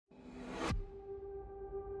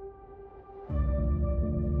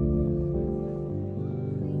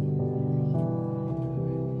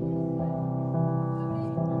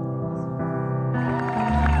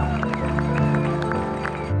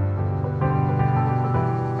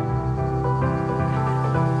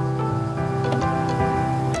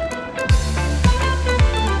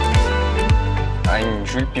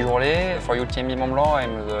Pijourlet. For UTMB Mont Blanc,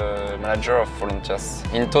 I'm the manager of volunteers.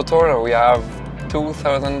 In total, we have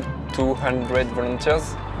 2,200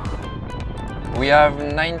 volunteers. We have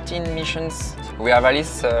 19 missions. We have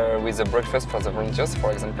Alice with a breakfast for the volunteers,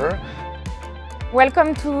 for example.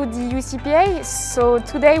 Welcome to the UCPA. So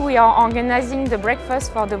today we are organizing the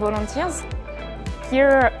breakfast for the volunteers.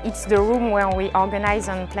 Here it's the room where we organize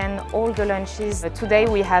and plan all the lunches. Today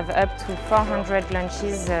we have up to 400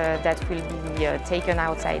 lunches that will be taken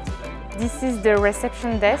outside. This is the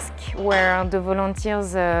reception desk where the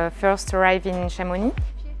volunteers first arrive in Chamonix.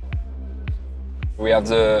 We have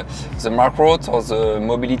the mark route or the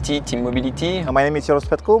mobility, team mobility. My name is Joros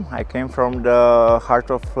Petcu. I came from the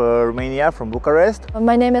heart of Romania, from Bucharest.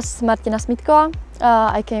 My name is Martina Smitko.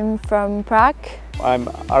 I came from Prague. I'm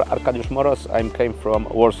Arkadiusz Moros. I came from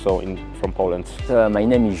Warsaw, from Poland. My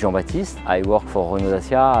name is Jean-Baptiste. I work for Renault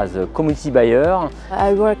Dacia as a community buyer.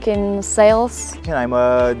 I work in sales. I'm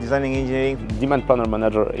a designing engineering Demand planner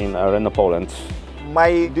manager in Renault Poland.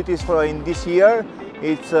 My duties for in this year,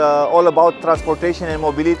 it's all about transportation and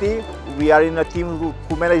mobility. We are in a team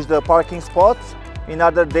who manage the parking spots. In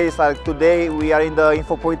other days, like today, we are in the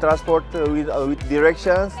info point transport with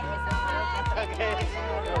directions.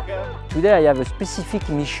 Today I have a specific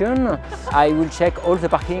mission. I will check all the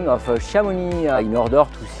parking of Chamonix in order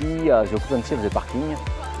to see the occupancy of the parking.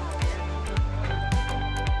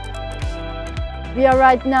 We are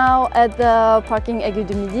right now at the parking Aiguille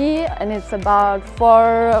du Midi and it's about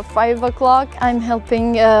 4 or 5 o'clock. I'm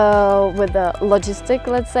helping with the logistic,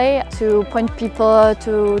 let's say, to point people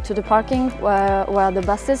to the parking where the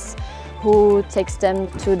buses who takes them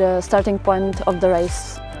to the starting point of the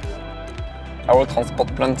race. Our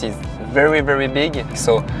transport plant is very, very big,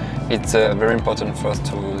 so it's very important for us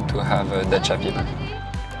to have Dacia people.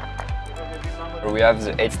 We have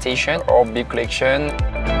the aid station or big collection.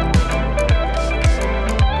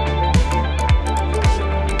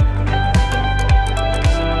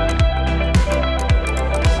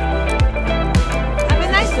 Have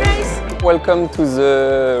a nice race! Welcome to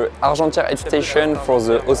the Argentière aid station for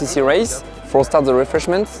the OCC race. For start the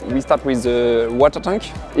refreshments, we start with the water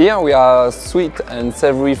tank. Here we have sweet and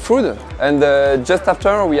savory food, and just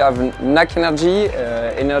after we have NAC energy,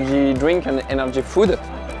 energy drink and energy food.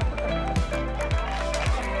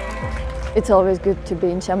 It's always good to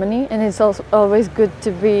be in Chamonix and it's also always good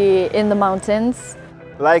to be in the mountains.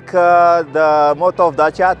 Like the motto of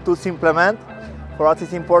Dacia, tous implement. For us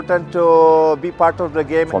it's important to be part of the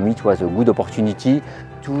game. For me it was a good opportunity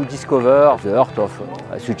to discover the heart of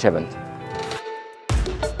Sud Chavent.